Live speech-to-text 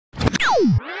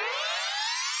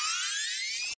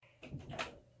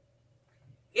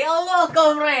Hello,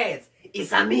 comrades!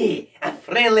 It's me, a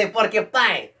friendly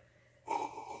porcupine.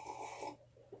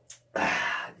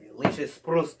 Delicious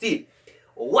spruce tea.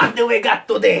 What do we got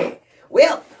today?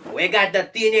 Well, we got the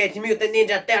Teenage Mutant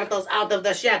Ninja Turtles Out of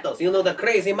the Shadows. You know, the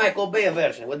crazy Michael Bay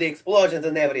version with the explosions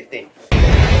and everything.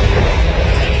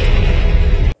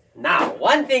 Now,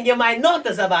 one thing you might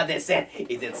notice about this set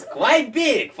is it's quite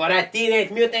big for a Teenage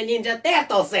Mutant Ninja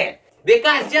Turtle set.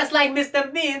 Because just like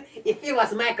Mr. Bean, if he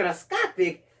was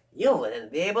microscopic, you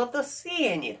wouldn't be able to see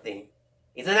anything.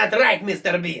 Isn't that right,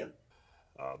 Mr. Bean?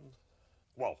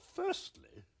 Well,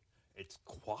 firstly, it's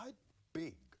quite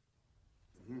big.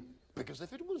 Because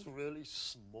if it was really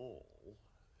small,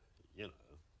 you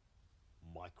know,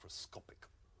 microscopic,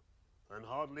 then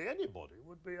hardly anybody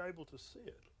would be able to see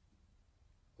it.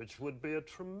 Which would be a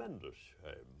tremendous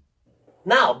shame.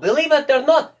 Now, believe it or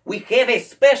not, we have a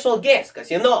special guest, because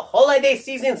you know, holiday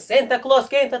season, Santa Claus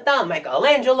came to town,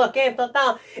 Michelangelo came to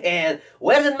town, and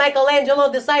where did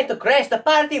Michelangelo decide to crash the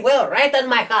party? Well, right at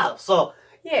my house. So,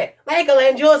 yeah,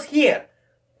 Michelangelo's here.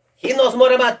 He knows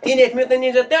more about Teenage Mutant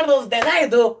Ninja Turtles than I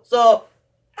do, so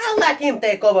I'll let him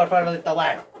take over for a little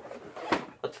while.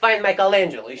 Let's find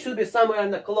Michelangelo. He should be somewhere in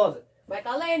the closet.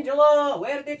 Michelangelo,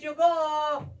 where did you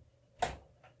go?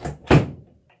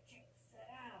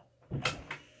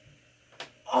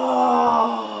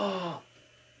 Oh!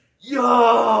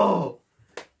 Yo!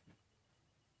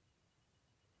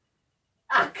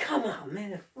 Ah, come on,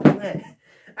 man.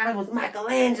 I was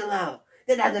Michelangelo.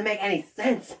 That doesn't make any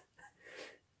sense.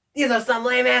 These are some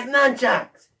lame-ass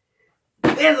nunchucks.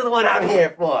 This is what I'm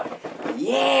here for.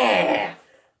 Yeah!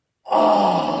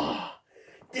 Oh!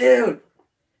 Dude!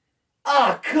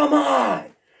 Oh, come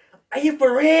on! Are you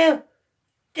for real?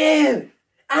 Dude!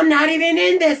 I'm not even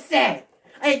in this set!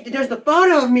 There's the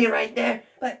photo of me right there,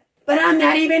 but I'm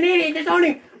not even in it. There's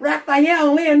only Raphael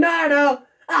and Leonardo.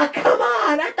 Oh, come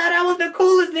on! I thought I was the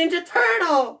coolest Ninja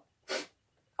Turtle!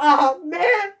 Oh,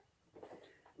 man!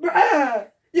 Bruh!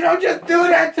 You don't just do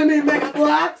that to me, Mega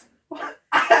Bloks!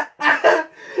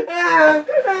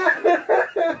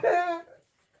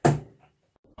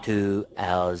 2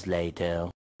 hours later.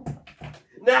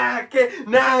 Nah,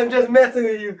 I'm just messing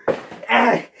with you.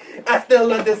 I still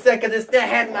love this set because it still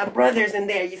has my brothers in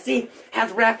there. You see?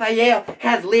 Has Raphael,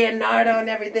 has Leonardo and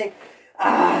everything.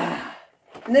 And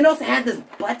then also has this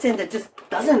button that just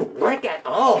doesn't work at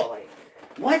all. Like,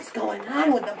 what's going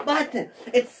on with the button?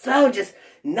 It's so just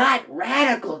not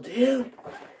radical, dude.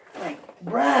 Like,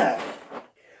 bruh.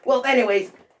 Well,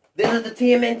 anyways, this is the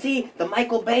TMNT, the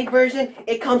Michael Bay version.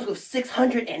 It comes with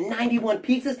 691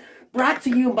 pieces, brought to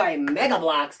you by Mega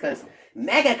Bloks, because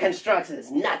Mega Construx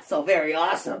is not so very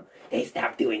awesome. They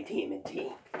stopped doing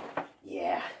TMNT.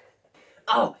 Yeah.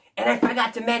 Oh, and I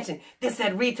forgot to mention, this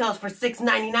set retails for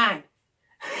 $6.99.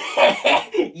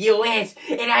 You wish.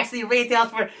 It actually retails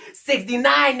for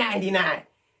 $69.99.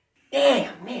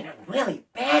 Damn, man, I'm really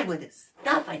bad with this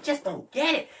stuff. I just don't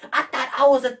get it. I thought I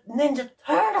was a Ninja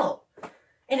Turtle.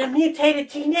 And a mutated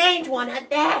teenage one at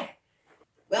that.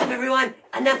 Well, everyone,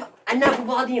 enough of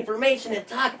all the information and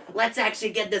talk. Let's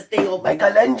actually get this thing open.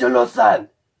 Michelangelo-san!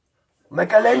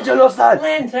 Michelangelo-san!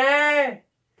 Splinter!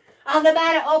 I was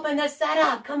about to open the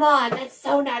setup. Come on, that's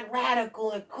so not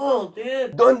radical and cool,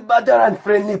 dude. Don't bother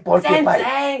Unfriendly Porcupine.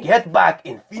 Sensei! Get back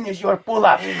and finish your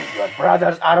pull-ups. Your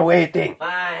brothers are waiting.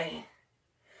 Fine.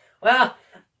 Well,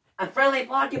 Unfriendly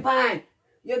Porcupine,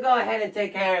 you go ahead and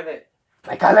take care of it.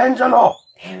 Michelangelo!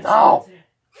 Damn, Now!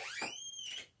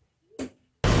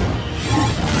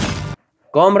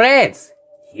 Comrades,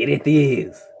 here it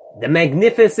is. The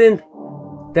magnificent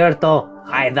Turtle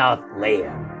Hideout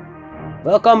Lair.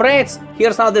 Well, comrades,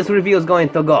 here's how this review is going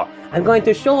to go. I'm going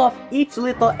to show off each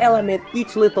little element,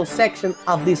 each little section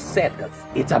of this set, because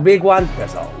it's a big one,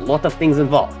 there's a lot of things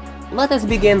involved. Let us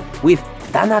begin with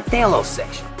Donatello's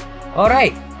section.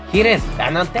 Alright, here is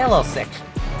Donatello's section.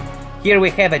 Here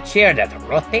we have a chair that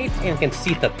rotates and can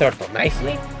seat the turtle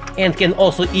nicely, and can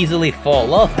also easily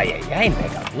fall off.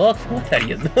 Mega Bloks, what are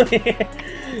you doing?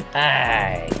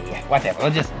 Whatever,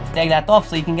 we'll just take that off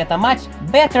so you can get a much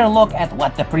better look at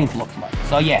what the print looks like.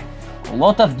 So yeah, a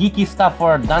lot of geeky stuff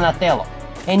for Donatello.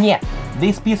 And yeah,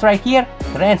 this piece right here,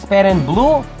 transparent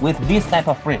blue with this type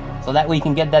of print. So that way you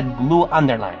can get that blue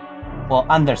underline, or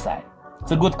underside.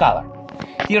 It's a good color.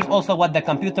 Here's also what the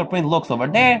computer print looks over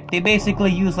there. They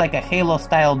basically use like a Halo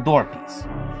style door piece.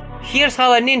 Here's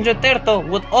how a Ninja Turtle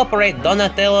would operate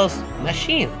Donatello's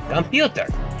machine, computer.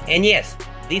 And yes,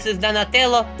 this is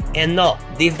Donatello, and no,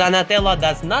 this Donatello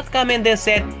does not come in this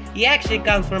set. He actually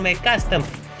comes from a custom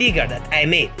figure that I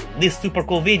made. This super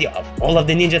cool video of all of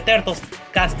the Ninja Turtles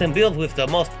custom build with the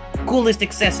most coolest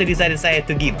accessories I decided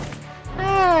to give them.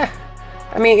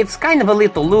 I mean, it's kind of a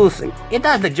little loose. It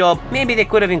does the job. Maybe they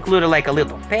could have included like a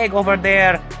little peg over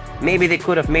there. Maybe they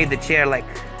could have made the chair like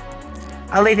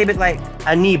a little bit like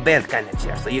a knee bend kind of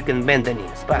chair, so you can bend the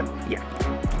knees. But yeah.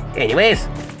 Anyways,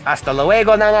 hasta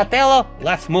luego, Donatello.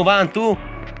 Let's move on to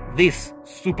this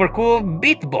super cool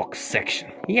beatbox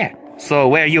section. Yeah. So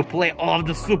where you play all of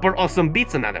the super awesome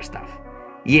beats and other stuff.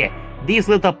 Yeah. These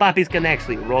little puppies can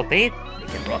actually rotate. They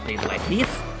can rotate like this.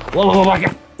 Whoa,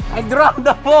 I dropped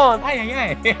the phone!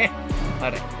 Alright,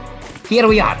 here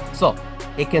we are. So,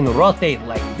 it can rotate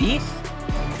like this.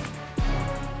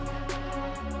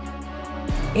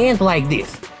 And like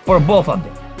this. For both of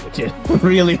them. Which is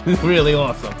really, really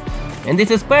awesome. And this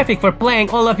is perfect for playing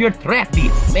all of your trap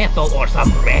beats, metal, or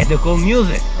some radical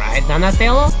music. Right,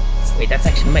 Donatello? Wait, that's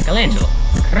actually Michelangelo.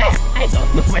 Crap, I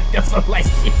don't know what to look like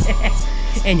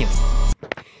shit. Anyway,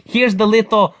 here's the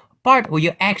little part where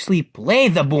you actually play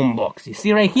the boombox. You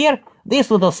see right here?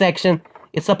 This little section,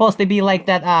 it's supposed to be like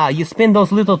that, you spin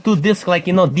those little 2 discs like,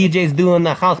 you know, DJs doing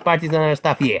house parties and other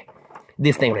stuff. Yeah,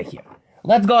 this thing right here.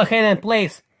 Let's go ahead and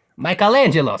place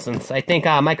Michelangelo, since I think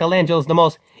Michelangelo's the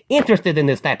most interested in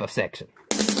this type of section.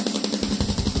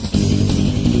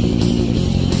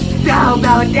 So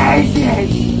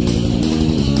bodacious!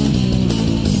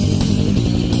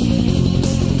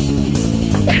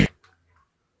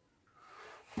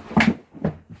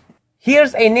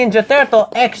 Here's a Ninja Turtle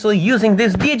actually using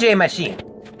this DJ machine.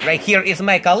 Right here is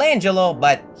Michelangelo,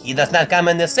 but he does not come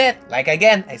in the set. Like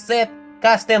again, I said,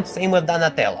 custom, same with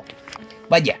Donatello.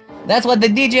 But yeah, that's what the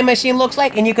DJ machine looks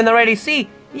like, and you can already see,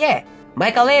 yeah,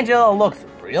 Michelangelo looks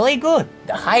really good.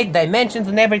 The height, dimensions,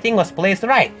 and everything was placed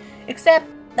right. Except,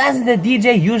 doesn't the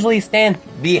DJ usually stand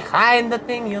behind the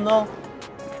thing, you know?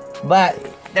 But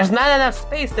there's not enough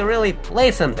space to really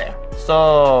place him there.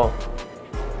 So,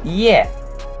 yeah.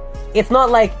 It's not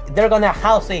like they're gonna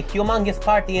house a humongous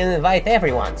party and invite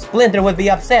everyone. Splinter would be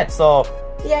upset, so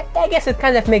yeah, I guess it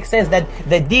kind of makes sense that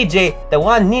the DJ, the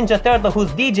one Ninja Turtle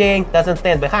who's DJing, doesn't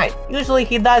stand behind. Usually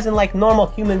he does in like normal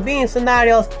human being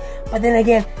scenarios, but then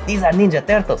again, these are Ninja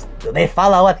Turtles. Do they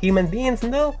follow what human beings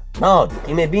do? No. Do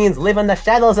human beings live in the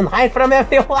shadows and hide from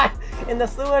everyone in the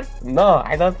sewers? No,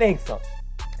 I don't think so.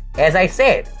 As I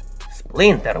said,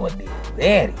 Splinter would be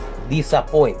very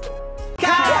disappointed.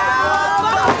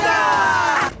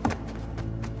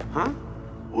 Huh?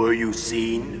 Were you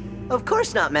seen? Of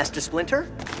course not, Master Splinter.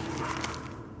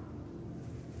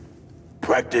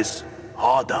 Practice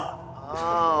harder.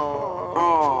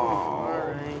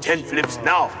 Oh. 10 flips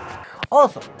now.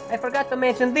 Also, I forgot to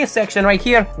mention this section right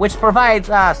here, which provides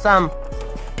some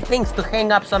things to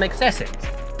hang up some accessories.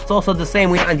 It's also the same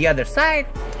way on the other side,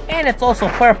 and it's also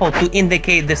purple to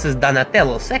indicate this is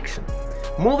Donatello's section.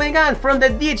 Moving on from the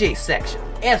DJ section,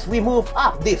 as we move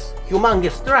up this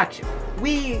humongous structure,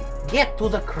 we get to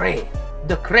the crane.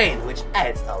 The crane, which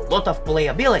adds a lot of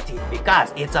playability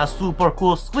because it's a super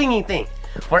cool swinging thing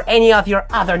for any of your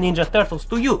other Ninja Turtles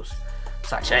to use.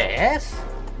 Such as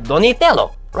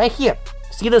Donatello, right here.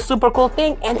 See the super cool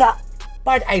thing? And the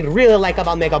part I really like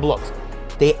about Mega Bloks,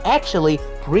 they actually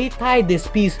pre-tie this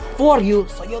piece for you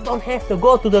so you don't have to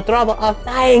go to the trouble of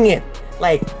tying it.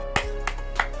 Like,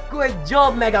 good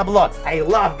job, Mega Bloks. I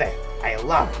love that. I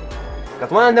love it.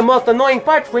 Because one of the most annoying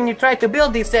parts when you try to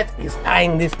build these sets is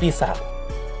tying this piece up.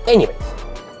 Anyways,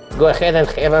 let's go ahead and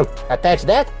have him attach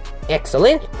that.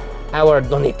 Excellent. Our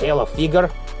Donatello figure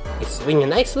is swinging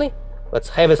nicely. Let's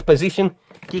have his position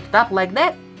kicked up like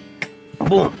that.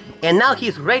 Boom. And now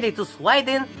he's ready to slide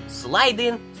in,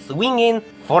 swing in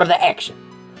for the action.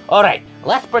 Alright,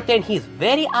 let's pretend he's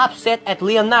very upset at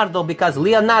Leonardo because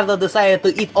Leonardo decided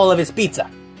to eat all of his pizza.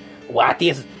 What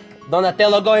is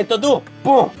Donatello going to do?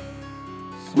 Boom!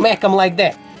 Smack him like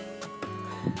that.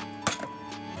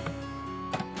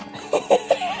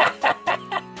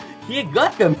 He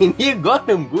got him, and he got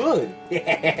him good.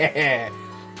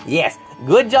 Yes,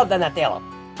 good job, Donatello.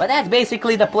 But that's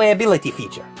basically the playability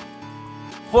feature.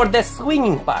 For the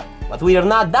swinging part, but we are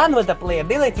not done with the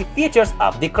playability features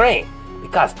of the crane.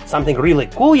 Because something really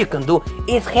cool you can do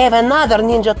is have another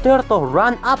Ninja Turtle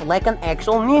run up like an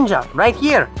actual ninja, right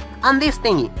here, on this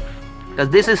thingy. Because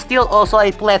this is still also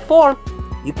a platform,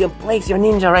 you can place your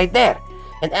ninja right there.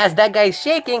 And as that guy is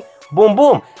shaking, boom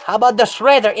boom, how about the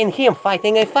Shredder and him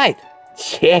fighting a fight?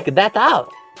 Check that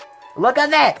out. Look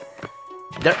at that.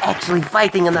 They're actually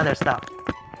fighting another stuff.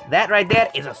 That right there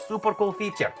is a super cool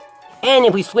feature. And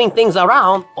if we swing things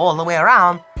around, all the way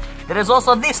around, there is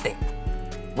also this thing,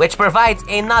 which provides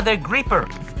another gripper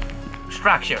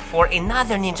structure for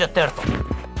another Ninja Turtle.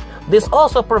 This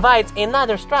also provides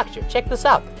another structure. Check this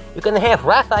out. you can have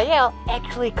Raphael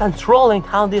actually controlling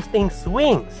how this thing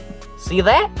swings. See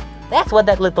that? That's what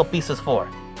that little piece is for.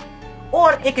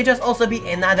 Or it could just also be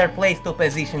another place to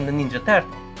position the Ninja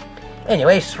Turtle.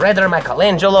 Anyway, Shredder,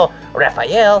 Michelangelo,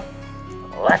 Raphael,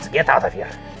 let's get out of here.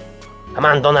 Come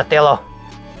on, Donatello.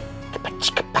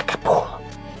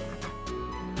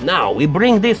 Now we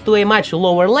bring this to a much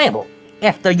lower level.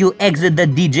 After you exit the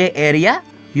DJ area,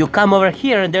 you come over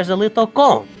here and there's a little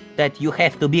cone that you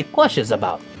have to be cautious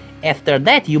about. After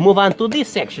that, you move on to this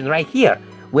section right here,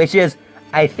 which is,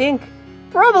 I think,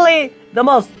 probably the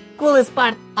most coolest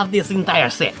part of this entire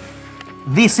set.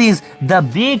 This is the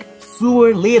big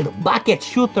sewer lid bucket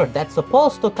shooter that's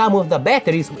supposed to come with the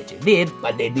batteries, which it did,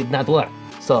 but they did not work.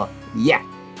 So, yeah.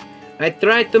 I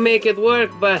tried to make it work,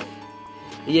 but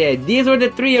yeah, these were the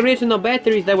 3 original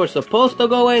batteries that were supposed to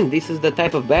go in. This is the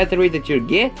type of battery that you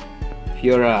get if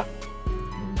you're a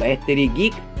battery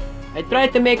geek. I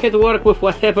tried to make it work with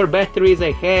whatever batteries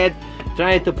I had,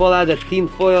 trying to pull out the tin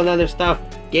foil and other stuff,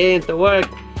 getting it to work.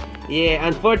 Yeah,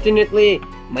 unfortunately,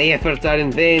 my efforts are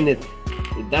in vain. It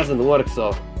doesn't work,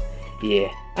 so yeah,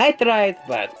 I tried,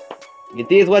 but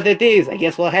it is what it is. I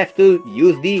guess we'll have to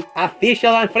use the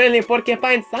official Unfriendly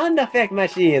Porcupine sound effect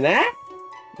machine, eh?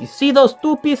 You see those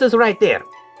 2 pieces right there?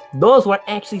 Those were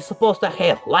actually supposed to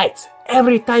have lights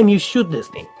every time you shoot this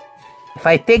thing. If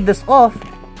I take this off,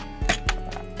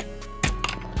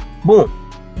 boom,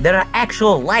 there are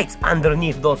actual lights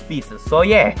underneath those pieces, so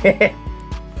yeah.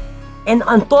 And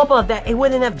on top of that, it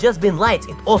wouldn't have just been lights,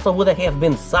 it also would have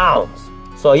been sounds.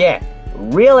 So yeah,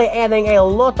 really adding a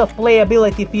lot of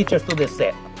playability features to this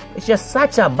set. It's just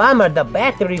such a bummer the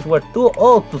batteries were too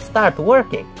old to start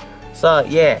working. So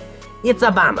yeah, it's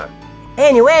a bummer.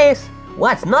 Anyways,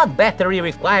 what's not battery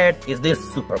required is this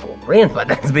super cool print, but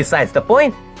that's besides the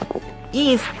point.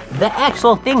 Is the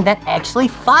actual thing that actually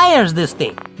fires this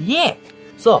thing. Yeah,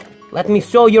 so let me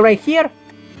show you right here.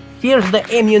 Here's the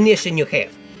ammunition you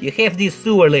have. You have these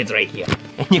sewer lids right here,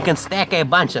 and you can stack a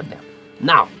bunch of them.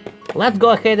 Now, let's go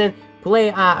ahead and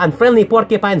play Unfriendly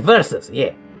Porcupine Versus,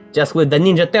 yeah, just with the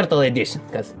Ninja Turtle edition,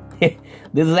 because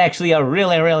this is actually a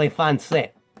really fun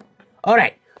set.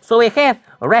 Alright, so we have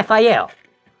Raphael.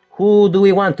 Who do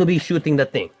we want to be shooting the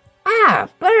thing? Ah,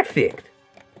 perfect!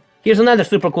 Here's another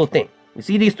super cool thing. You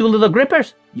see these 2 little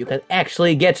grippers? You can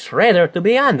actually get Shredder to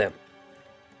be on them.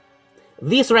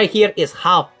 This right here is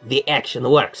how the action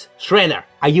works. Shredder,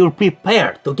 are you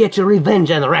prepared to get your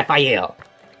revenge on Raphael?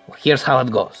 Well, here's how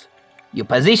it goes. You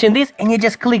position this and you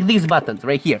just click these buttons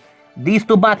right here. These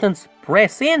 2 buttons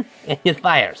press in and it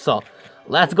fires. So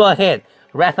let's go ahead.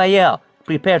 Raphael,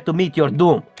 prepare to meet your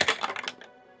doom.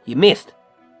 He missed.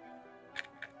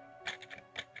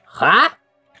 Huh?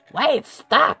 Why it's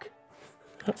stuck?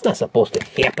 That's not supposed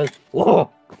to happen.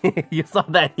 Whoa, you saw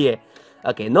that here.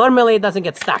 Okay, normally it doesn't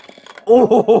get stuck.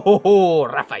 Oh,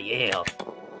 Raphael.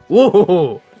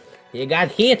 Ooh, you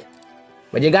got hit.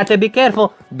 But you got to be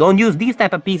careful. Don't use these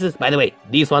type of pieces. By the way,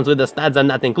 these ones with the studs are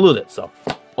not included. So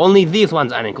only these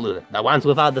ones are included. The ones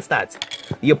without the studs.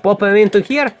 You pop them into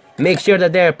here. Make sure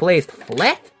that they're placed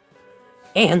flat.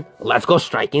 And let's go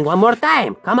striking one more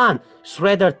time. Come on.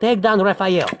 Shredder, take down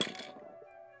Raphael.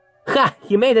 Ha!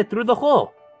 He made it through the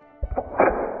hole.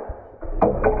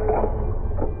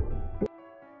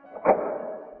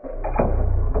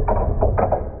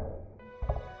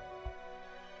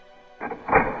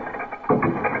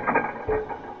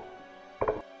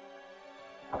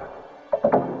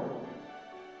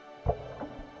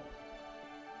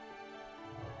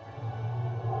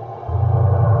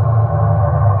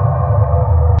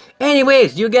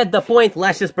 Anyways, you get the point.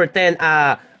 Let's just pretend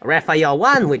Raphael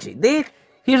won, which he did.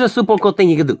 Here's a super cool thing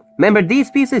you can do. Remember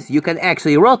these pieces? You can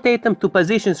actually rotate them to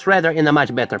position Shredder in a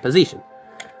much better position.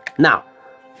 Now,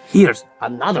 here's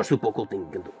another super cool thing you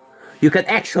can do. You can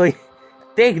actually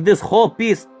take this whole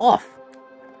piece off.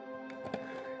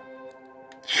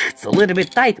 It's a little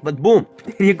bit tight, but boom,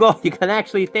 there you go. You can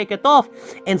actually take it off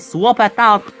and swap it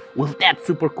out with that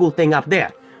super cool thing up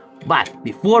there. But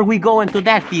before we go into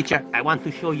that feature, I want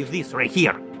to show you this right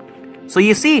here. So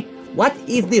you see, what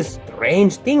is this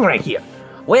strange thing right here?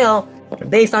 Well,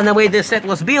 based on the way this set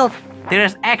was built, there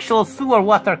is actual sewer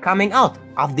water coming out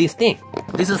of this thing.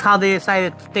 This is how they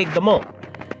decided to take the mold.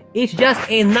 It's just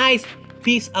a nice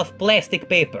piece of plastic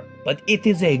paper, but it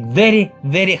is a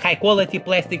very high quality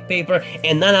plastic paper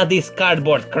and none of this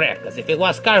cardboard crap, because if it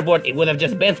was cardboard, it would have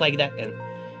just bent like that and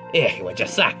it would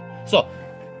just suck. So,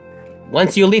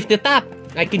 once you lift it up,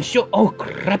 I can show, oh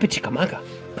crap, chicamaga.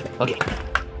 Okay,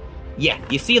 yeah,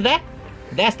 you see that?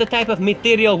 That's the type of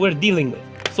material we're dealing with.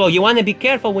 So you want to be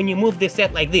careful when you move this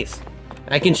set like this.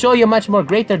 I can show you much more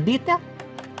greater detail.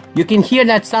 You can hear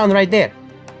that sound right there.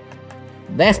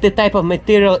 That's the type of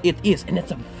material it is, and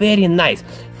it's very nice.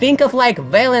 Think of like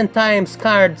Valentine's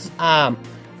cards,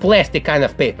 plastic kind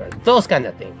of paper, those kind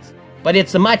of things. But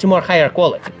it's a much more higher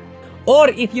quality. Or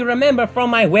if you remember from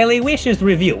my Welly Wishes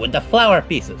review with the flower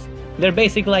pieces, they're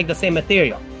basically like the same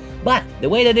material. But the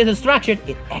way that it is structured,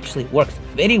 it actually works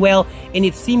very well, and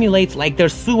it simulates like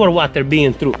there's sewer water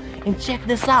being through. And check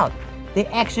this out. They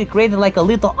actually created like a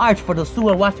little arch for the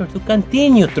sewer water to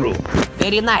continue through.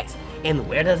 Very nice. And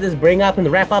where does this bring up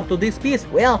and wrap up to this piece?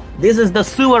 Well, this is the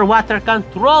sewer water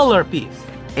controller piece,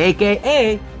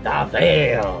 aka the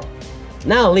veil.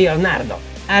 Now, Leonardo,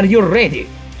 are you ready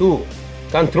to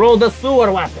control the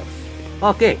sewer waters?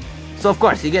 Okay, so of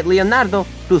course you get Leonardo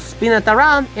to spin it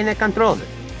around and it controls it.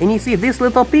 And you see this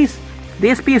little piece?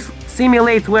 This piece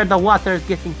simulates where the water is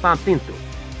getting pumped into.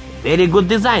 Very good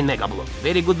design, Mega Bloks,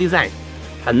 very good design.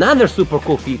 Another super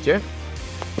cool feature,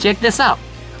 check this out.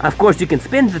 Of course you can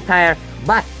spin the tire,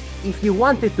 but if you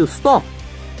want it to stop,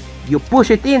 you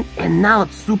push it in and now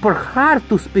it's super hard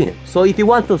to spin. So if you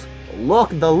want to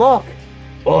lock the lock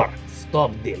or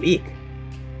stop the leak,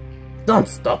 don't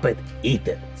stop it, eat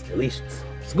it, it's delicious.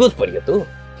 It's good for you too.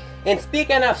 And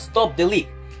speaking of stop the leak,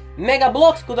 Mega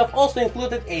Bloks could have also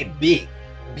included a big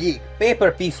paper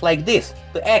piece like this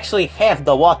to actually have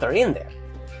the water in there.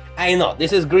 I know,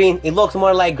 this is green, it looks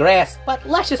more like grass, but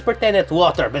let's just pretend it's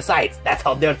water. Besides, that's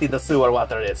how dirty the sewer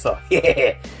water is, so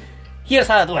here's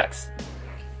how it works.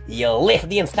 You lift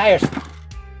the entire...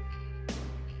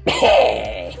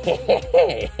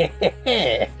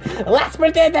 Let's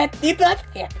pretend that did not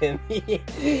happen.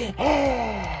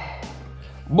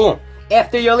 Boom.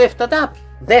 After you lift it up,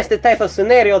 that's the type of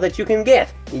scenario that you can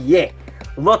get. Yeah.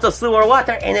 Lots of sewer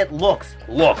water and it looks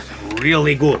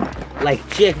really good. Like,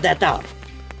 check that out.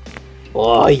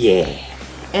 Oh yeah.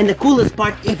 And the coolest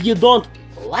part, if you don't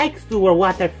like sewer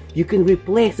water, you can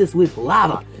replace this with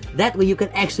lava. That way you can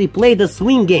actually play the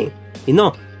swing game. You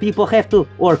know, people have to,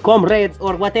 or comrades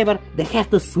or whatever, they have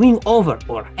to swing over.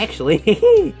 Or actually,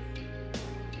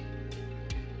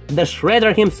 the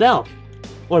shredder himself.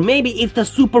 Or maybe it's the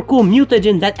super cool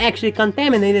mutagen that actually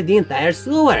contaminated the entire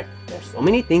sewer. There's so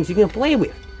many things you can play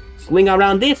with. Swing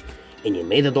around this, and you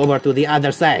made it over to the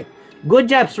other side. Good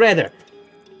job, Shredder.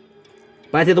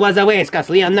 But it was a waste, cause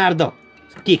Leonardo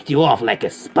kicked you off like a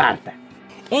Sparta.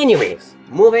 Anyways,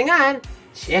 moving on,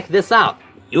 check this out.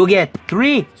 You get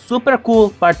 3 super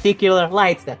cool particular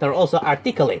lights that are also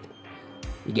articulated.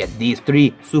 You get these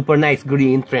 3 super nice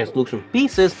green translucent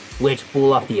pieces, which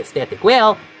pull off the aesthetic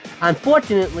well.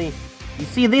 Unfortunately, you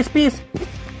see this piece?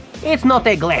 It's not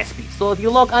a glass piece, so if you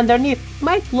look underneath, it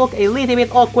might look a little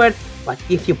bit awkward, but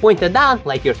if you point it down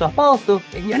like you're supposed to,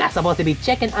 and you're not supposed to be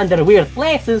checking under weird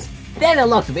places, then it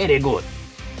looks very good.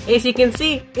 As you can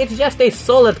see, it's just a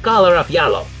solid color of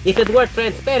yellow. If it were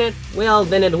transparent, well,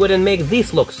 then it wouldn't make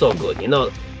this look so good, you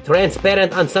know.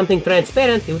 Transparent on something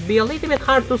transparent, it would be a little bit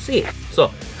hard to see.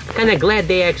 So, I'm kinda glad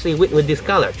they actually went with this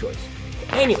color choice.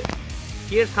 Anyway,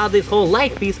 here's how this whole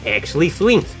light piece actually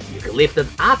swings. You can lift it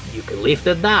up, you can lift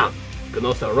it down. You can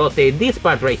also rotate this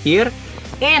part right here,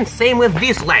 and same with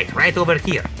this light right over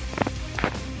here.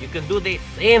 You can do the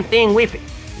same thing with it.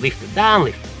 Lift it down,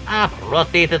 lift it up,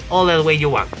 rotate it all the way you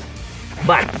want.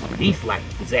 But this light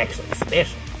is actually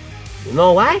special. You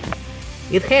know why?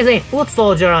 It has a foot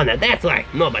soldier on it, that's why.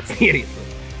 No, but seriously,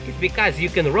 it's because you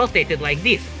can rotate it like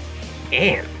this.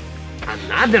 And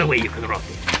another way you can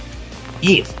rotate it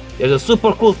is, there's a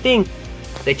super cool thing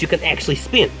that you can actually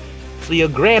spin. So you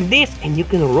grab this and you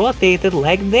can rotate it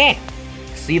like that.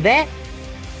 See that?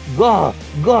 Go,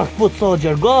 foot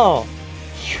soldier, go!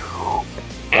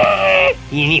 And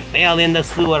he fell in the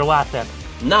sewer water.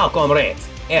 Now, comrades,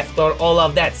 after all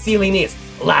of that silliness,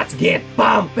 let's get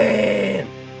pumping!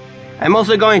 I'm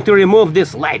also going to remove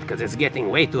this light because it's getting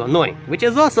way too annoying, which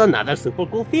is also another super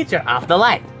cool feature of the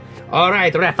light.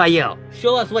 Alright, Raphael,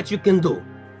 show us what you can do.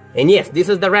 And yes, this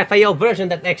is the Raphael version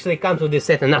that actually comes with this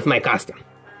set and not my custom.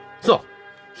 So,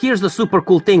 here's the super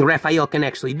cool thing Raphael can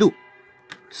actually do.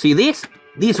 See this?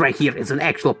 This right here is an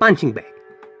actual punching bag.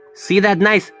 See that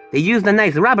nice, they used a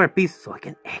nice rubber piece so I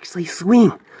can actually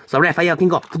swing. So Raphael can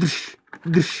go,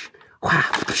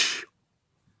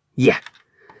 yeah.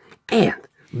 And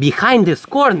behind this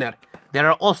corner, there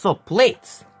are also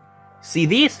plates. See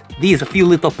these? These are a few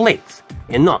little plates.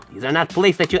 And no, these are not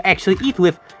plates that you actually eat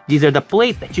with. These are the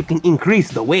plates that you can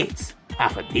increase the weights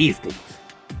off of these things.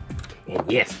 And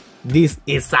yes, this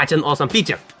is such an awesome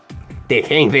feature. They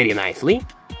hang very nicely.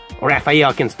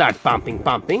 Raphael can start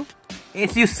pumping.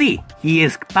 As you see, he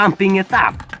is pumping it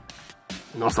up.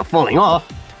 And also falling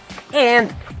off.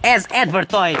 And as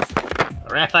advertised,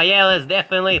 Raphael is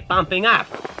definitely pumping up.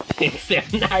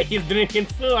 Except now he's drinking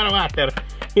sewer water.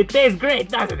 It tastes great,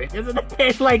 doesn't it? Doesn't it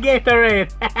taste like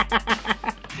Gatorade?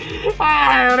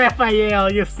 Ah,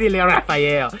 Raphael, you silly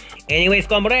Raphael. Anyways,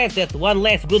 comrades, that's one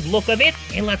last good look of it.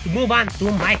 And let's move on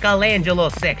to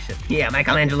Michelangelo's section. Yeah,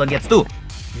 Michelangelo gets to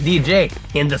DJ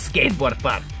in the skateboard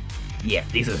part. Yeah,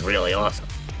 this is really awesome.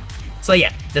 So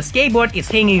yeah, the skateboard is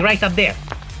hanging right up there.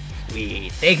 We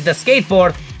take the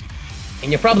skateboard,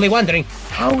 and you're probably wondering,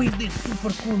 how is this super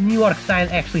cool New York sign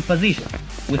actually positioned?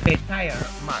 With a tire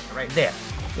mark right there.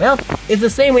 Well, it's the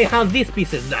same way how this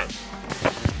piece is done.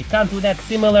 It comes with that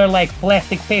similar like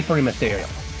plastic papery material.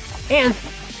 And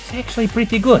it's actually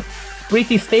pretty good. It's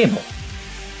pretty stable.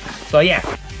 So yeah,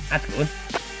 that's good.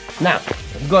 Now,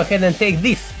 let's go ahead and take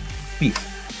this piece,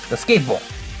 the skateboard.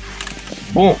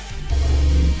 Boom.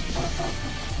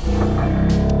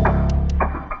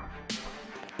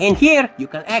 And here, you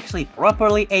can actually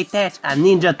properly attach a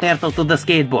Ninja Turtle to the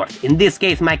skateboard. In this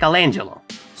case, Michelangelo.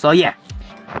 So yeah,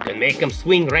 you can make him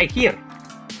swing right here.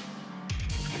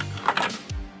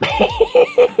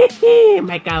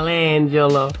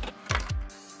 Michelangelo.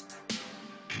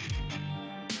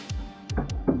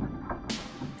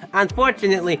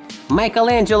 Unfortunately,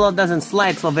 Michelangelo doesn't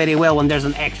slide so very well when there's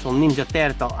an actual Ninja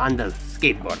Turtle on the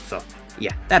skateboard, so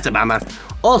yeah, that's a bummer.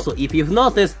 Also, if you've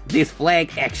noticed, this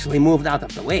flag actually moved out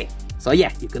of the way. So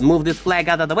yeah, you can move this flag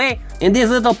out of the way, and this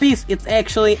little piece, it's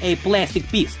actually a plastic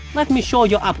piece. Let me show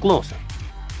you up closer.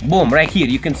 Boom, right here,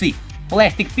 you can see.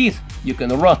 Plastic piece, you can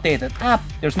rotate it up,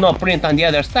 there's no print on the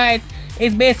other side.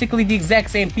 It's basically the exact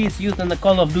same piece used in the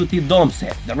Call of Duty Dome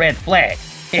set, the red flag.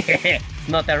 It's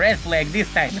not a red flag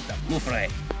this time, it's a blue flag.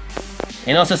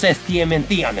 And also says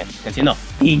TMNT on it, because you know,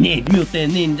 Teenage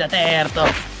Mutant Ninja Turtle.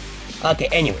 Okay,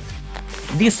 anyways,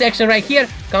 this section right here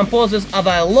composes of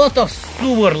a lot of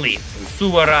sewer leads and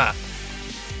sewer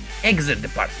exit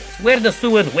departments, where the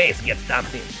sewer waste gets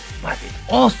dumped in. But it's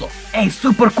also a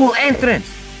super cool entrance.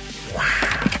 Wow.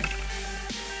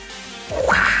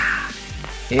 Wow.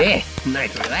 Yeah,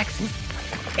 nice relaxing.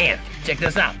 And check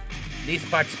this out. This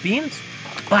part spins,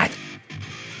 but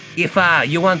if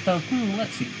you want to,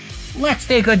 let's see. Let's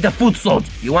take the foot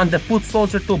soldier. You want the foot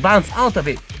soldier to bounce out of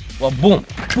it. Well, boom,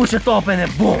 push it open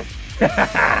and boom.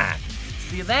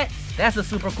 See that? That's a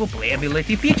super cool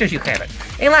playability features you have it.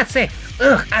 And let's say,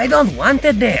 ugh, I don't want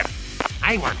it there.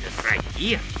 I want it right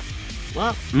here.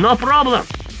 Well, no problem.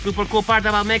 Super cool part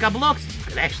about Mega Bloks, you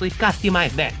can actually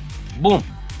customize that. Boom,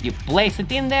 you place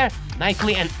it in there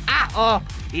nicely and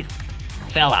it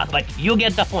fell out, but you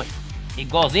get the point. It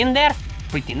goes in there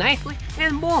pretty nicely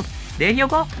and boom, there you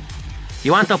go.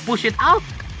 You want to push it out?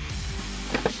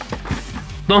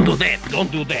 Don't do that,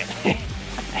 don't do that.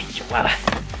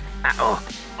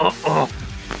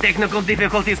 Technical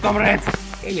difficulties, comrades.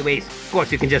 Anyways, of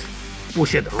course you can just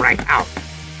push it right out.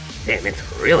 Damn, it's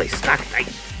really stuck tight.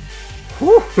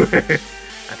 Whew. That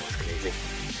was crazy.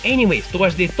 Anyways,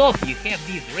 towards the top you have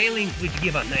these railings which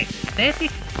give a nice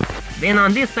aesthetic. Then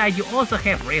on this side you also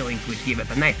have railings which give it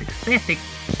a nice aesthetic.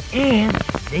 And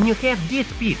then you have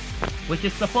this piece, which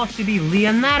is supposed to be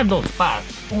Leonardo's part.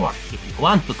 Or, if you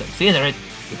want to consider it,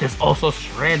 it is also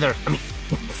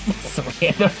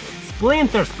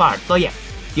Splinter's part. So yeah,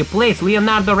 you place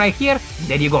Leonardo right here,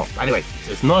 there you go. By the way, this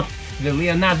is not the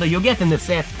Leonardo you get in the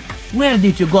set. Where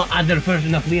did you go, other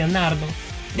version of Leonardo?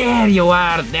 There you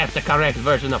are, that's the correct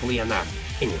version of Leonardo.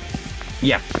 Anyway,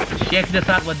 yeah, check this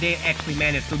out what they actually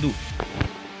managed to do.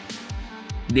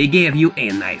 They gave you a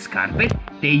nice carpet.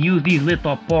 They use these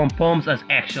little pom-poms as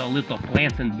actual little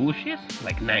plants and bushes,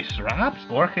 like nice shrubs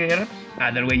or herbs,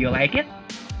 either way you like it.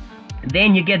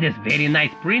 Then you get this very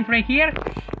nice print right here,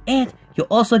 and you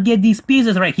also get these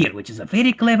pieces right here, which is a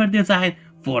very clever design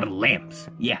for lamps.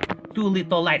 Yeah, two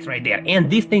little lights right there, and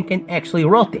this thing can actually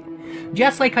rotate.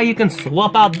 Just like how you can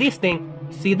swap out this thing,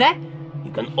 see that?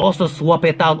 You can also swap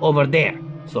it out over there.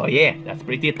 So yeah, that's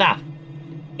pretty tough.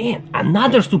 And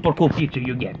another super cool feature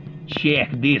you get. Check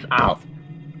this out.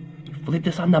 You flip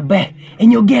this on the back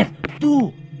and you get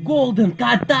two golden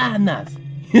katanas.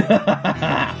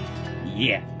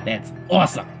 Yeah, that's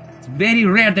awesome. It's very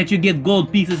rare that you get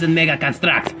gold pieces in Mega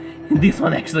Construx. This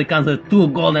one actually comes with two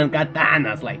golden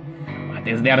katanas. Like, what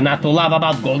is there not to love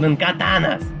about golden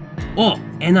katanas? Oh,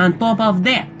 and on top of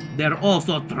that, they're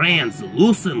also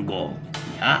translucent gold.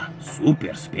 Yeah,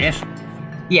 super special.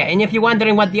 Yeah, and if you're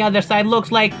wondering what the other side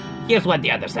looks like, here's what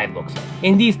the other side looks like.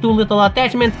 And these two little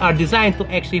attachments are designed to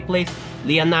actually place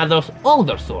Leonardo's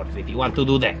older swords, if you want to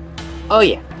do that. Oh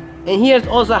yeah, and here's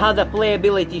also how the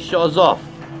playability shows off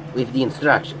with the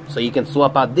instructions. So you can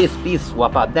swap out this piece,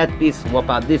 swap out that piece, swap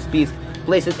out this piece,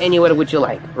 place it anywhere which you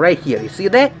like. Right here, you see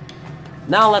that?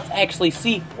 Now let's actually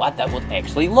see what that would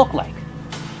actually look like.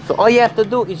 So all you have to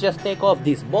do is just take off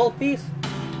this ball piece,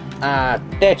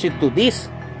 attach it to this.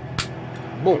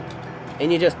 Boom.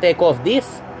 And you just take off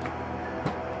this.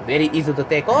 Very easy to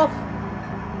take off.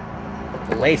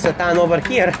 Place it on over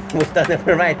here, which doesn't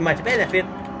provide much benefit,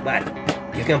 but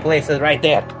you can place it right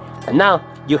there. And now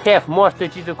you have more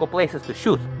strategical places to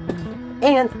shoot.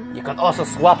 And you can also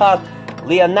swap out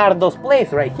Leonardo's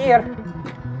place right here.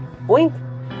 Point.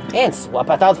 And swap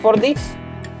it out for this.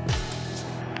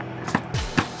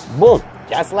 Boom.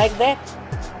 Just like that.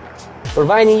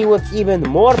 Providing you with even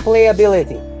more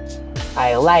playability.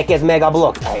 I like it, Mega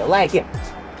Bloks. I like it.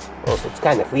 Also, it's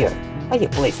kind of weird. Why you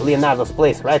place Leonardo's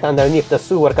place right underneath the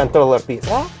sewer controller piece,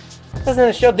 huh? Doesn't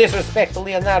it show disrespect to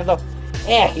Leonardo?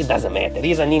 It doesn't matter.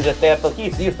 He's a Ninja Turtle.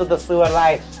 He's used to the sewer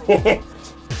life.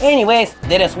 Anyways,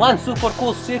 there is one super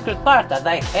cool secret part that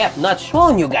I have not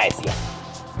shown you guys yet.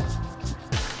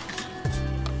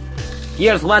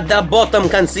 Here's what the bottom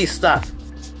consists of.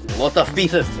 A lot of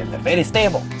pieces and they're very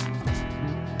stable.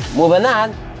 Moving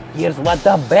on, here's what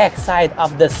the back side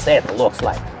of the set looks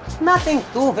like. Nothing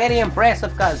too very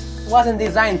impressive because it wasn't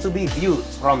designed to be viewed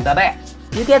from the back.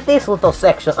 You get this little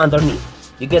section underneath.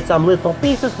 You get some little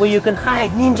pieces where you can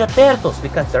hide Ninja Turtles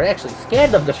because they're actually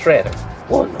scared of the Shredder.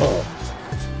 Oh no.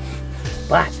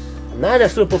 But another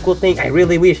super cool thing I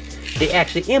really wish they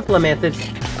actually implemented.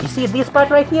 You see this part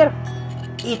right here?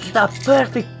 It's the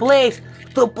perfect place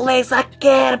to place a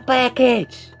care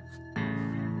package.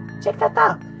 Check that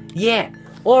out. Yeah,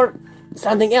 or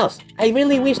something else. I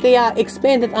really wish they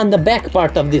expanded on the back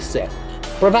part of this set.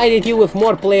 Provided you with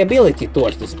more playability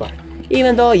towards this part.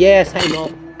 Even though, yes, I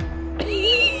know.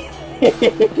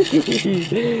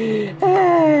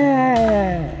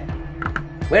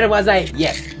 Where was I?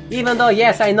 Yes. Even though,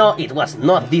 yes, I know it was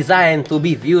not designed to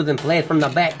be viewed and played from the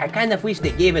back, I kind of wish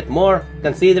they gave it more,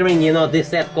 considering, you know, this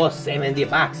set costs $70,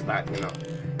 but, you know,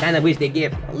 kind of wish they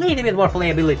gave a little bit more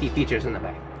playability features in the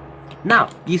back. Now,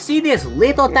 you see this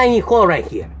little tiny hole right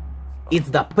here? It's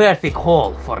the perfect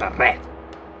hole for a rat.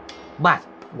 But,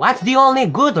 what's the only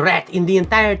good rat in the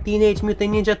entire Teenage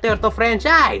Mutant Ninja Turtle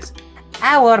franchise?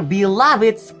 Our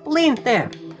beloved Splinter.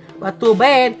 But too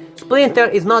bad, Splinter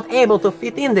is not able to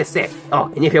fit in this set.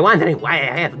 Oh, and if you're wondering why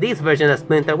I have this version of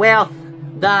Splinter, well,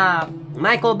 the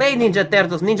Michael Bay Ninja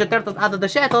Turtles Out of the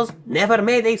Shadows, never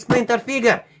made a Splinter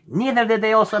figure. Neither did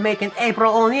they also make an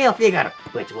April O'Neil figure,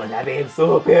 which would have been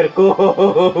super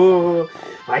cool.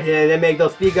 Why didn't they make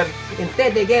those figures?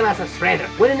 Instead, they gave us a Shredder.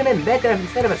 Wouldn't it have been better if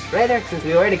instead of a Shredder, since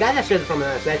we already got a Shredder from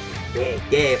another set, they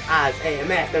gave us a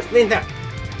Master Splinter?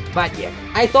 But yeah,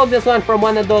 I took this one from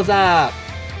one of those,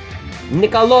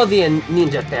 Nickelodeon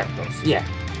Ninja Turtles, yeah.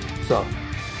 So,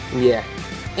 yeah.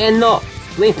 And no,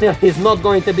 Splinter is not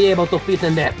going to be able to fit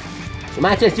in there. As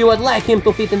much as you would like him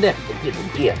to fit in there, he can fit in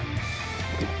here.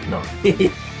 No.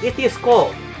 It is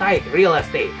cold, tight real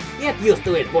estate. Get used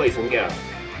to it, boys and girls.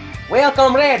 Well,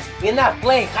 comrades, enough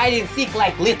playing hide and seek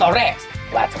like little rats.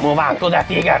 Let's move on to the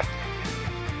figures.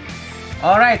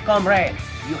 Alright, comrades,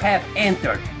 you have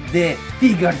entered the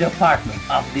figure department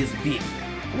of this video.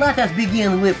 Let us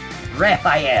begin with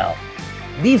Raphael.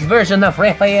 This version of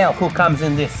Raphael who comes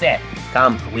in this set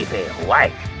comes with a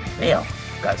white veil,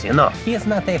 because you know, he's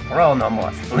not a pro no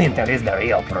more. Splinter is the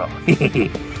real pro.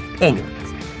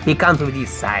 Anyways, he comes with this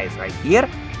size right here,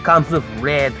 comes with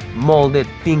red molded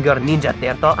finger Ninja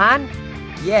Turtle and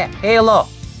yeah, Halo.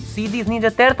 You see these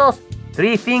Ninja Turtles?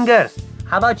 3 fingers.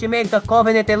 How about you make the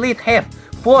Covenant Elite have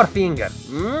 4 fingers?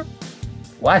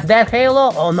 What's that,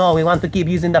 Halo? Oh no, we want to keep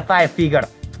using the 5 figure.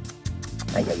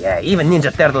 Yeah, even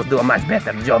Ninja Turtles do a much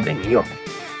better job than you.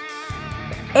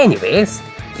 Anyways,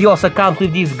 he also comes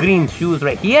with these green shoes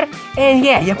right here. And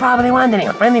yeah, you're probably wondering,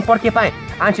 friendly porcupine,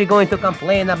 aren't you going to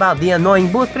complain about the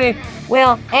annoying boot trick?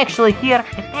 Well, actually here,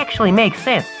 it actually makes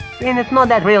sense. And it's not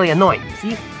that really annoying, you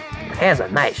see? It has a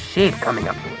nice shape coming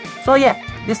up to it. So yeah,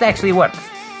 this actually works.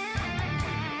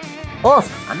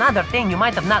 Also, another thing you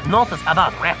might have not noticed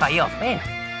about Raphael's pants.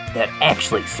 They're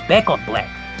actually speckled black,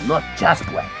 not just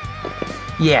black.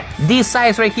 Yeah, this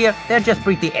size right here, they're just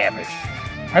pretty average.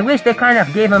 I wish they kind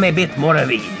of gave him a bit more of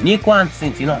a unique one,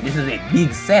 since, you know, this is a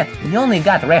big set. You only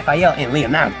got Raphael and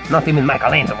Leonardo, not even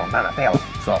Michelangelo, Donatello.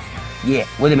 So, yeah,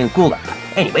 would have been cooler.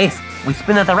 Anyways, we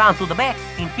spin it around to the back,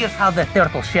 and here's how the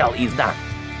turtle shell is done.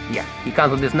 Yeah, he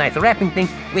comes with this nice wrapping thing,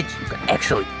 which you can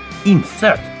actually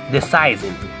insert the size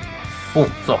into.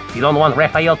 Boom, so if you don't want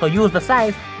Raphael to use the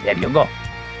size, there you go.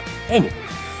 Anyways,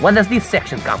 what does this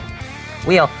section come with?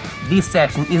 Well, this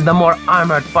section is the more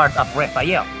armored part of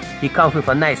Raphael. He comes with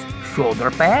a nice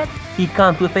shoulder pad, he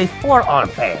comes with a forearm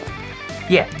pad.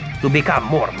 Yeah, to become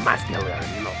more muscular,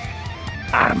 you know,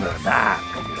 armored up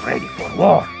and ready for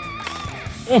war.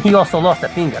 And he also lost a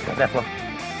finger, because that's what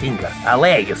finger, a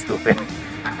leg, you stupid.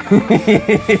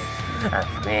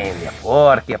 Man, the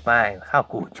porcupine. How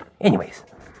could you? Anyways,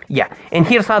 yeah, and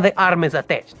here's how the arm is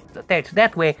attached. It's attached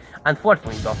that way.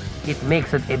 Unfortunately, though, it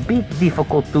makes it a bit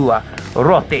difficult to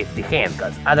rotate the hand,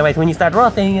 because otherwise, when you start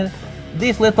rotating it,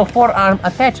 this little forearm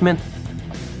attachment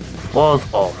falls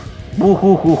off.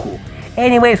 Boo-hoo-hoo-hoo.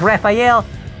 Anyways, Raphael,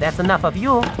 that's enough of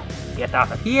you. Get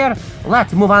out of here.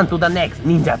 Let's move on to the next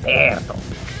Ninja Turtle.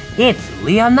 It's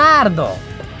Leonardo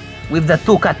with the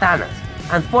 2 katanas.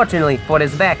 Unfortunately, for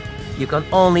his back, you can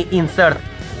only insert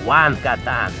 1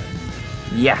 katana.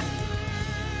 Yeah.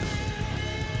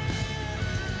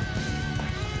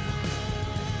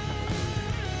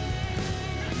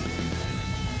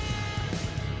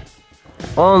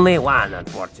 Only 1,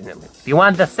 unfortunately. If you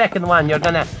want the second one, you're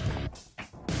gonna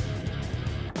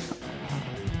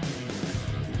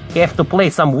have to play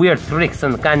some weird tricks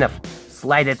and kind of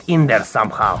slide it in there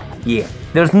somehow. Yeah,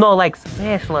 there's no like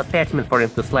special attachment for him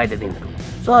to slide it into.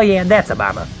 So yeah, that's a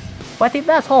bummer. But it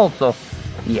does hold, so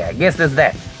yeah, I guess that's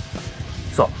that.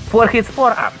 So, for his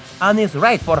forearms, on his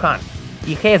right forearm,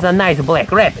 he has a nice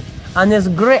black rabbit. On his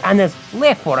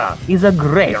left forearm is a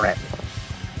gray rabbit.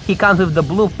 He comes with the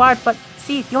blue part, but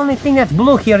see, the only thing that's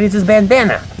blue here is his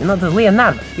bandana. You know, this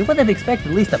Leonardo. You would have expected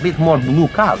at least a bit more blue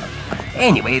color.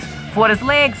 Anyways, for his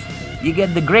legs, you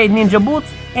get the gray ninja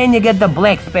boots, and you get the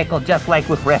black speckle just like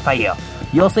with Raphael.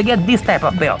 You also get this type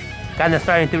of belt, kinda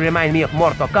starting to remind me of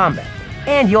Mortal Kombat.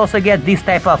 And you also get this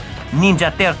type of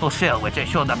Ninja Turtle shell, which I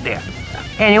showed up there.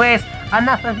 Anyways,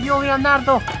 enough of you,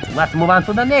 Leonardo. Let's move on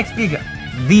to the next figure.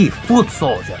 The Foot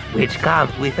Soldier, which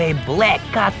comes with a black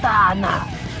katana.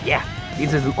 Yeah,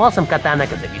 this is an awesome katana,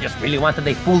 because if you just really wanted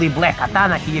a fully black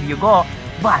katana, here you go.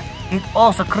 But it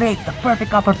also creates the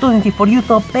perfect opportunity for you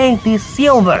to paint this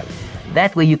silver.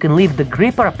 That way you can leave the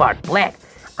gripper part black.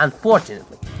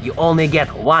 Unfortunately, you only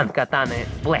get 1 katana,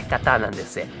 black katana in this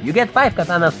set. You get 5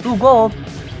 katanas, 2 gold,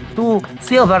 2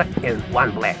 silver, and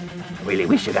 1 black. I really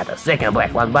wish you got a second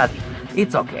black one, but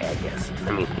it's okay, I guess.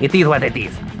 I mean, it is what it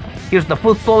is. Here's the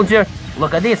Foot Soldier.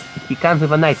 Look at this. He comes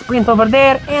with a nice print over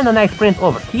there and a nice print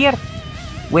over here,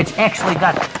 which actually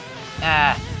got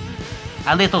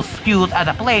a little skewed at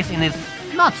a place and is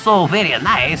not so very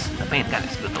nice. The paint kind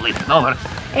of skewed a little bit over.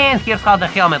 And here's how the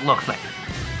helmet looks like.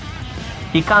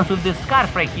 He comes with this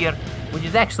scarf right here, which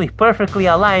is actually perfectly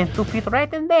aligned to fit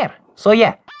right in there. So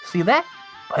yeah, see that?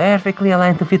 Perfectly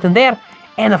aligned to fit in there.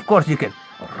 And of course you can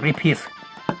rip his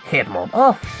head mold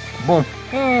off, boom,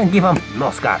 and give him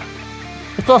no scarf.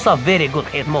 It's also a very good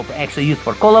head mold to actually use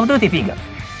for Call of Duty figures.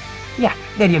 Yeah,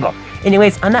 there you go.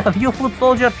 Anyways, enough of you, Foot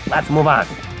Soldier. Let's move on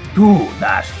to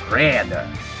the Shredder.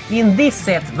 In this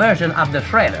set's version of the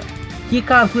Shredder, he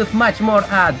comes with much more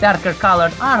darker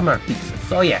colored armor pieces.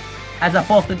 So yeah, as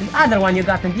opposed to the other one you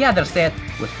got in the other set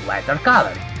with lighter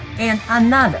color. And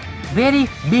another very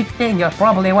big thing you're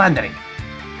probably wondering.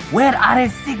 Where are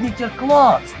his signature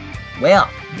claws? Well,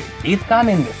 they did come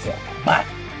in this set, but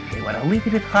they were a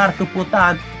little bit hard to put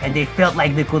on and they felt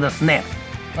like they could have snapped.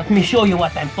 Let me show you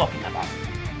what I'm talking about.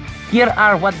 Here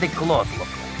are what the claws look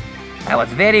like. I was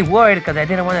very worried because I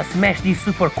didn't want to smash these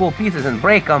super cool pieces and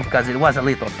break them because it was a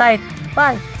little tight,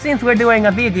 but since we're doing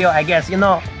a video, I guess, you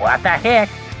know, what the heck?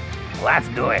 Let's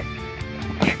do it.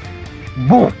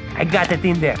 Boom! I got it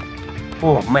in there.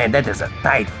 Oh man, that is a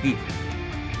tight fit.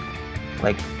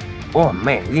 Like, oh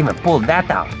man, it even pulled that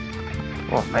out.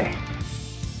 Oh man.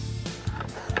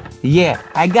 Yeah,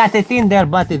 I got it in there,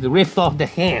 but it ripped off the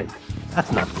hand.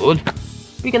 That's not good.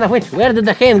 Speaking of which, where did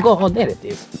the hand go? Oh, there it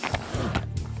is.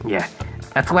 Yeah,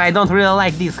 that's why I don't really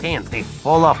like these hands. They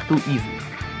fall off too easily.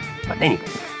 But anyway,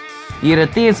 here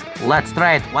it is. Let's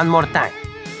try it one more time.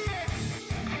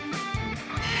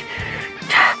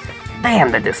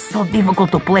 Damn, that is so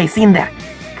difficult to place in there.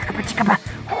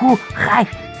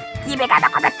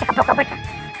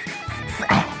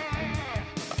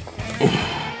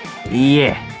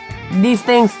 Yeah, these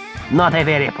things, not a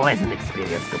very pleasant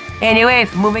experience too.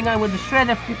 Anyways, moving on with the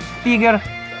Shredder figure.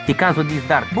 He comes with these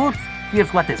dark boots.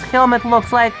 Here's what his helmet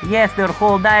looks like. Yes, they're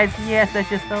whole dies. Yes, there's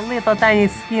just a little tiny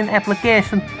skin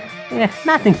application.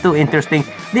 Nothing too interesting.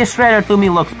 This Shredder to me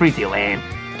looks pretty lame.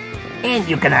 And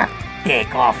you can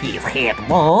take off his head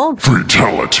mold.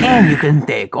 Fatality. And you can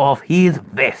take off his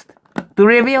vest. To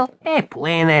reveal a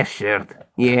plain ass shirt.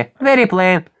 Yeah, very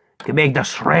plain. To make the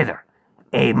Shredder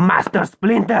a Master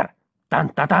Splinter.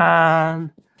 Dun dun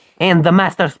dun. And the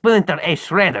Master Splinter a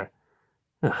Shredder.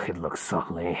 Ugh, it looks so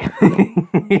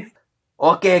lame.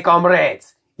 Okay,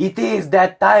 comrades. It is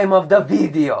that time of the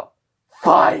video.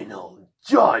 Final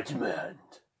judgment.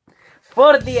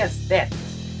 For the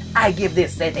aesthetics, I give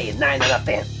this set a 9 out of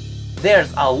 10.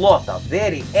 There's a lot of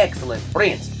very excellent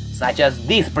prints, such as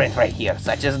this print right here,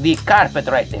 such as the carpet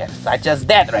right there, such as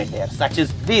that right there, such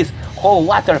as this whole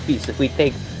water piece. If we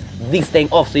take this thing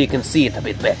off so you can see it a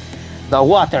bit better. The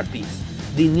water piece,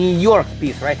 the New York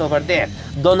piece right over there,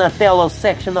 Donatello's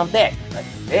section of that. Like,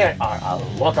 there are a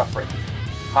lot of prints.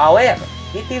 However,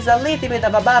 it is a little bit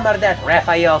of a bummer that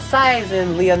Raphael's size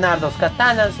and Leonardo's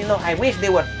katanas, you know, I wish they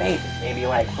were painted. Maybe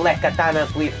like black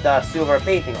katanas with the silver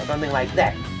painting or something like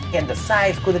that. And the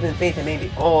size could have been painted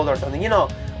maybe gold or something, you know,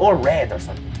 or red or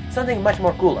something. Something much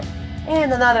more cooler.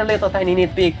 And another little tiny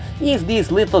nitpick is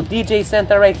this little DJ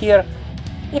center right here.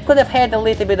 It could have had a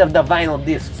little bit of the vinyl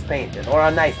discs painted or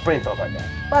a nice print over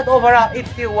there. But overall, it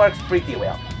still works pretty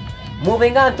well.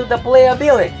 Moving on to the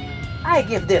playability. I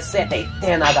give this set a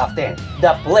 10 out of 10.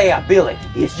 The playability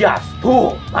is just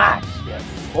too much. There's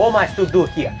so much to do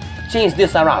here. Change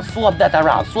this around, swap that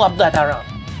around, swap that around.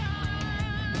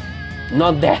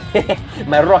 Not that.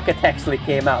 My rocket actually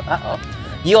came out. Uh-oh.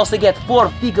 You also get 4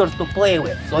 figures to play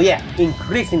with. So yeah,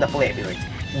 increasing the playability.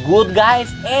 Good guys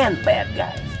and bad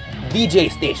guys. DJ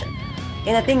station.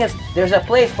 And the thing is, there's a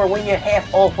place for when you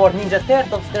have all 4 Ninja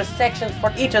Turtles, there's sections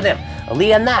for each of them.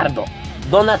 Leonardo,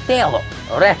 Donatello,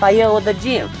 Raphael with the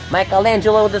gym,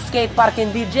 Michelangelo with the skate park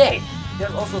and DJ.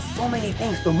 There's also so many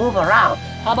things to move around.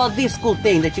 How about this cool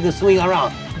thing that you can swing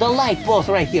around? The light post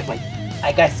right here.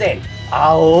 Like I said,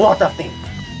 a lot of things.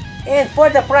 And for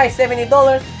the price, $70,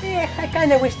 I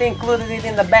kinda wish they included it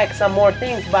in the back some more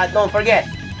things, but don't forget,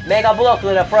 Mega Bloks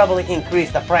would have probably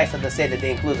increased the price of the set if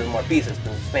they included more pieces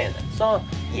to expand it. So,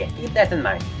 yeah, keep that in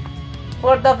mind.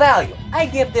 For the value, I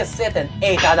give this set an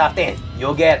 8 out of 10.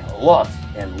 You get lots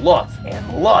and lots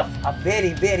and lots of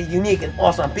very, very unique and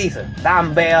awesome pieces.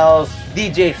 Dumbbells,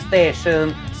 DJ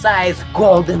station, size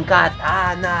golden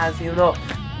katanas, you know,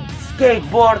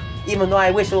 skateboard, even though I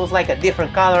wish it was like a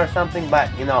different color or something, but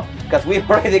you know, because we've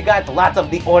already got lots of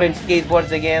the orange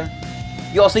skateboards again.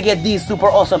 You also get these super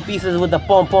awesome pieces with the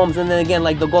pom-poms and then again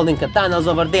like the golden katanas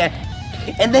over there.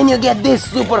 And then you get this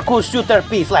super cool shooter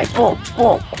piece like boom,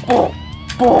 boom, boom,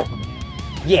 boom.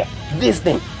 Yeah, this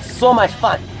thing, so much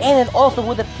fun. And it also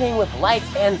would have came with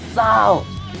lights and sounds.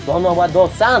 Don't know what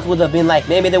those sounds would have been like.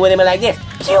 Maybe they would have been like this.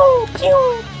 Pew,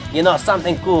 pew. You know,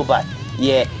 something cool, but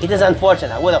yeah, it is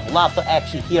unfortunate. I would have loved to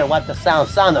actually hear what the sound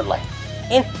sounded like.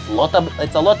 And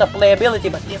it's a lot of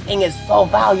playability, but this thing is so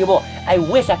valuable. I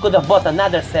wish I could have bought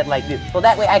another set like this, so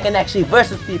that way I can actually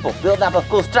versus people, build up a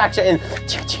cool structure and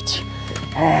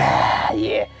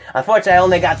yeah. Unfortunately, I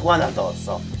only got one of those,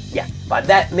 so yeah. But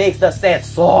that makes the set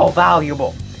so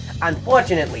valuable.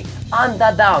 Unfortunately, on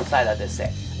the downside of the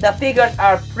set, the figures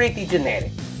are pretty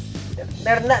generic.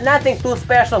 They're nothing too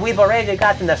special. We've already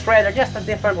gotten the shredder, just the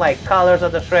different like colors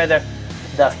of the shredder.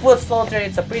 The foot soldier,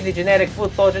 it's a pretty generic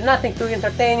foot soldier, nothing too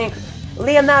entertaining.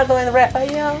 Leonardo and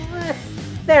Raphael,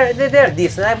 they're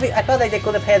decent. I felt like they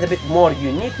could have had a bit more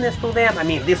uniqueness to them. I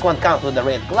mean, this one counts with the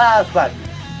red gloves, but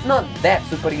it's not that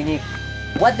super unique.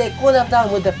 What they could have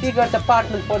done with the figure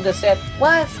department for the set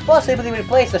was possibly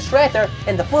replace the shredder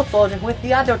and the foot soldier with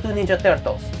the other 2 Ninja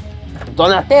Turtles,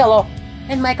 Donatello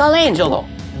and Michelangelo.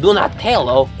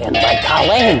 Donatello and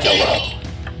Michelangelo.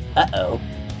 Uh-oh.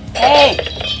 Hey!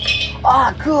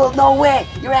 Oh, cool, no way!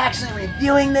 You're actually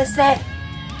reviewing this set?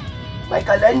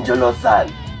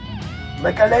 Michelangelo-san!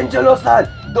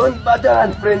 Michelangelo-san, don't bother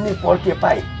unfriendly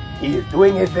Porcupine. He is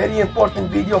doing a very important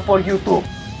video for YouTube.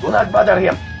 Do not bother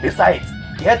him. Besides,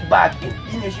 get back and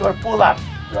finish your pull-ups.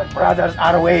 Your brothers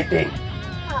are waiting.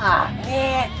 Ah,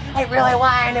 man, I really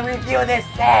wanted to review this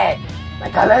set.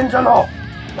 Michelangelo,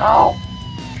 now!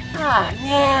 Ah,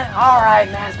 man,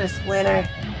 alright, Master Splinter.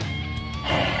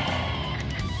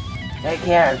 Take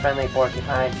care, unfriendly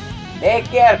Porcupine. Take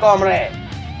care, comrade.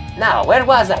 Now, where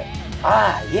was I?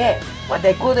 Ah, yes. What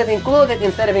they could have included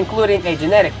instead of including a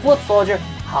generic foot soldier,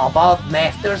 how about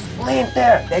Master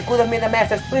Splinter? They could have made a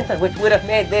Master Splinter, which would have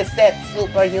made this set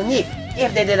super unique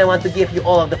if they didn't want to give you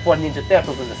all of the 4 Ninja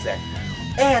Turtles in the set.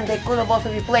 And they could have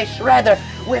also replaced Shredder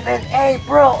with an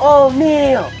April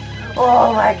O'Neil.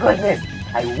 Oh my goodness.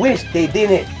 I wish they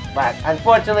didn't, but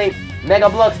unfortunately, Mega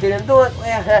Bloks didn't do it.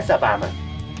 Well, that's a bummer.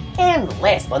 And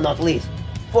last but not least,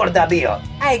 for the build,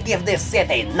 I give this set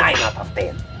a 9 out of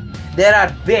 10. There are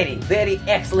very, very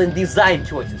excellent design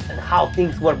choices and how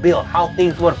things were built, how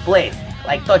things were placed.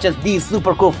 Like such as these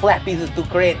super cool flat pieces to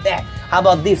create that. How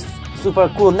about this super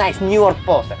cool, nice New York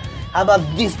poster? How about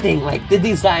this thing, like the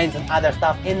designs and other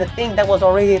stuff, and the thing that was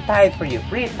already tied for you,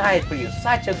 pre-tied for you,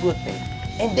 such a good thing.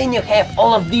 And then you have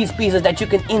all of these pieces that you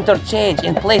can interchange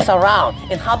and place around.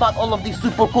 And how about all of these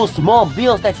super cool small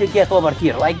builds that you get over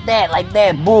here? Like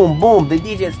that, boom, boom, the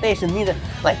DJ station needs it.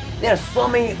 Like, there's so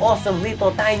many awesome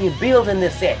little tiny builds in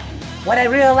this set. What I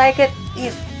really like it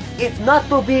is It's not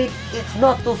too big, it's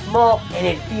not too small, and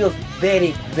it feels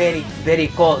very, very, very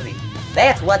cozy.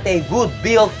 That's what a good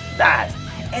build does.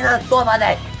 And on top of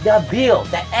that, the build,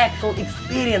 the actual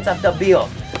experience of the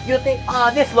build. You think,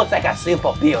 oh, this looks like a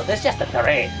simple build, it's just a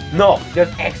terrain. No,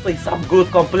 there's actually some good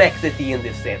complexity in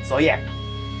this set, so yeah.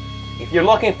 If you're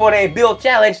looking for a build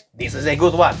challenge, this is a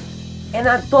good one. And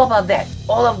on top of that,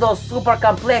 all of those super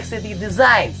complexity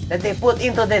designs that they put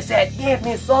into the set gave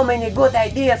me so many good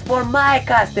ideas for my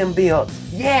custom builds.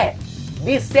 Yeah,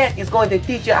 this set is going to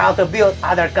teach you how to build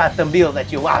other custom builds that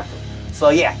you want to. So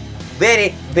yeah, very,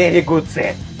 very good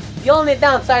set. The only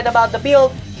downside about the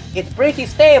build, it's pretty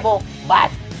stable,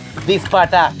 but this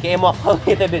part came off a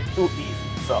little bit too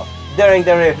easy, so during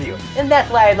the review. And that's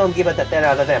why I don't give it a 10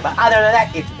 out of 10, but other than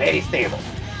that, it's very stable.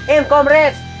 And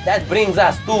comrades, that brings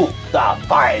us to the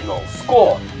final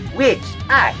score, which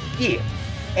I give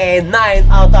a 9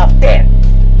 out of 10.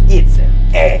 It's an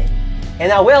A.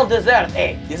 And a well-deserved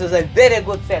A. This is a very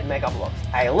good set, Mega Bloks.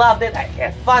 I loved it, I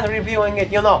had fun reviewing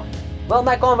it, you know. Well,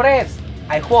 my comrades,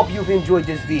 I hope you've enjoyed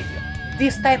this video.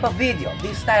 This type of video,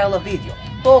 this style of video,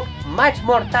 took much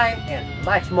more time and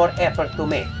much more effort to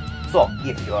make. So,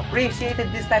 if you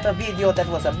appreciated this type of video that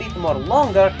was a bit more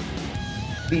longer,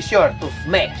 be sure to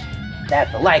smash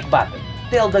that like button.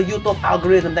 Tell the YouTube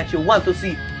algorithm that you want to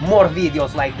see more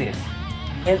videos like this.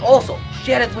 And also,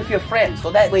 share it with your friends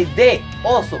so that way they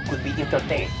also could be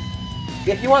entertained.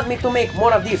 If you want me to make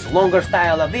more of these longer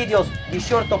style of videos, be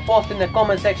sure to post in the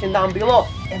comment section down below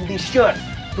and be sure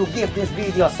to give this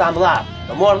video some love.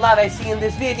 The more love I see in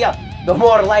this video, the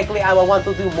more likely I will want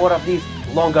to do more of these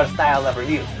longer style of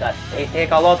reviews, because they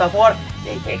take a lot of work,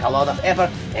 they take a lot of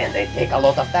effort, and they take a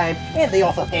lot of time, and they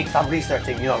also take some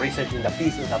researching, you know, researching the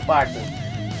pieces, the parts,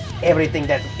 and everything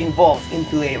that involves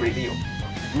into a review.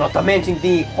 Not to mention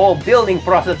the whole building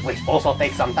process, which also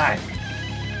takes some time.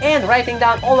 And writing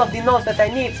down all of the notes that I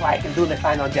need so I can do the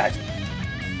final judgment.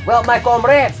 Well, my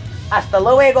comrades, hasta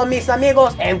luego mis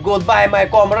amigos, and goodbye my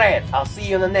comrades. I'll see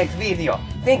you in the next video.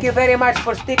 Thank you very much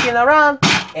for sticking around,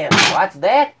 and what's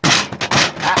that?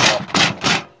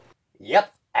 Uh-oh.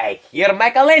 Yep, I hear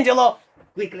Michelangelo.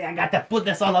 Quickly, I got to put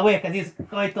this all away because he's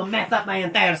going to mess up my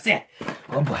entire set.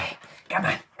 Oh boy, come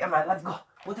on, let's go.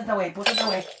 Put it away, put it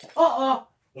away. Uh-oh,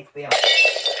 it fell.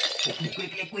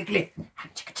 Quickly.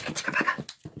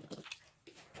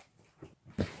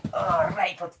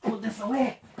 Alright, let's put this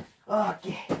away.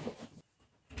 Okay.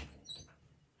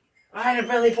 Alright,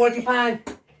 friendly porcupine.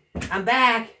 I'm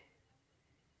back.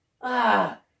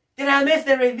 Did I miss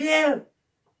the review?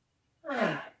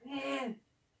 Man.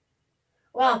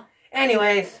 Well,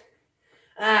 anyways,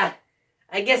 I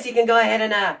guess you can go ahead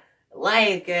and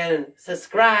like and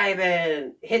subscribe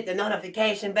and hit the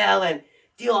notification bell and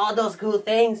do all those cool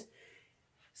things.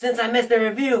 Since I missed the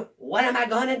review, what am I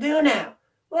gonna do now?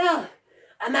 Well,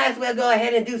 I might as well go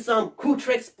ahead and do some cool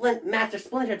tricks Master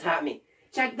Splinter taught me.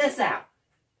 Check this out.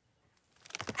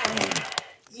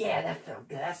 Yeah, that felt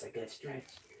good. That's a good stretch.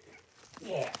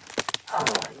 Yeah. Oh,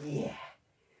 yeah.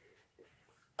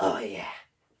 Oh, yeah.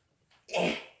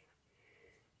 Yeah.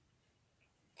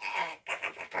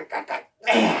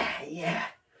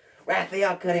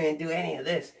 Raphael couldn't even do any of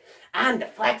this. I'm the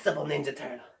flexible Ninja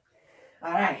Turtle.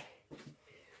 Alright.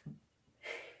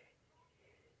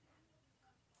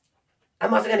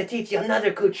 I'm also going to teach you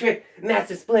another cool trick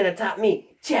Master Splinter taught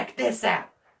me. Check this out.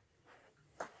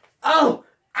 Oh!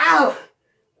 Ow!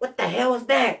 What the hell was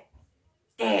that?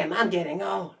 Damn, I'm getting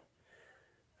old.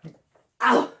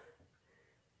 Ow!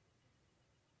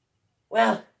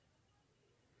 Well,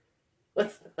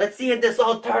 let's see if this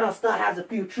old turtle still has a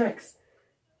few tricks.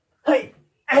 Hey!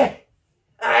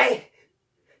 Alright.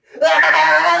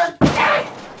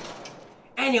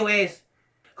 Anyways,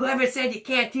 whoever said you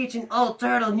can't teach an old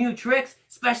turtle new tricks,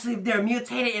 especially if they're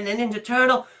mutated in a Ninja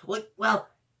Turtle, well,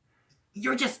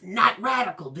 you're just not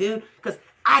radical, dude. Because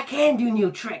I can do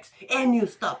new tricks and new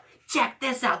stuff. Check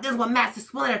this out. This is what Master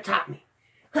Splinter taught me.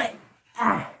 Hey.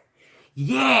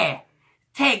 Yeah.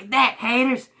 Take that,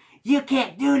 haters. You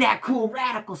can't do that cool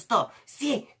radical stuff.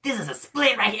 See, this is a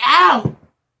split right here. Ow!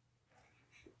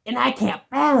 And I can't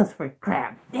balance for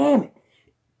crap. Damn it.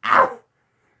 Ow!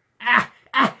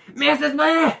 Master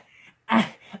Splinter!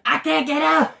 I can't get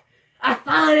up! I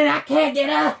found it, I can't get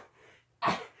up!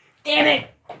 Damn it!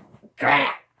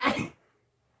 Crap!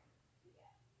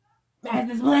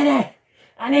 Master Splinter!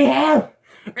 I need help!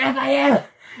 Raphael!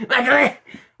 Michael!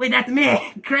 Wait, that's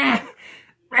me! Crap!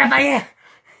 Raphael!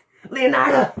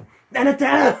 Leonardo!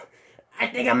 Donatello! I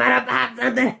think I might have popped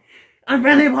something!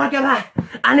 Unfriendly porcupine!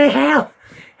 I need help!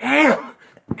 Help!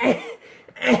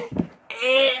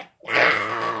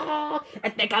 I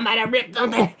think I might have ripped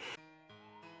something!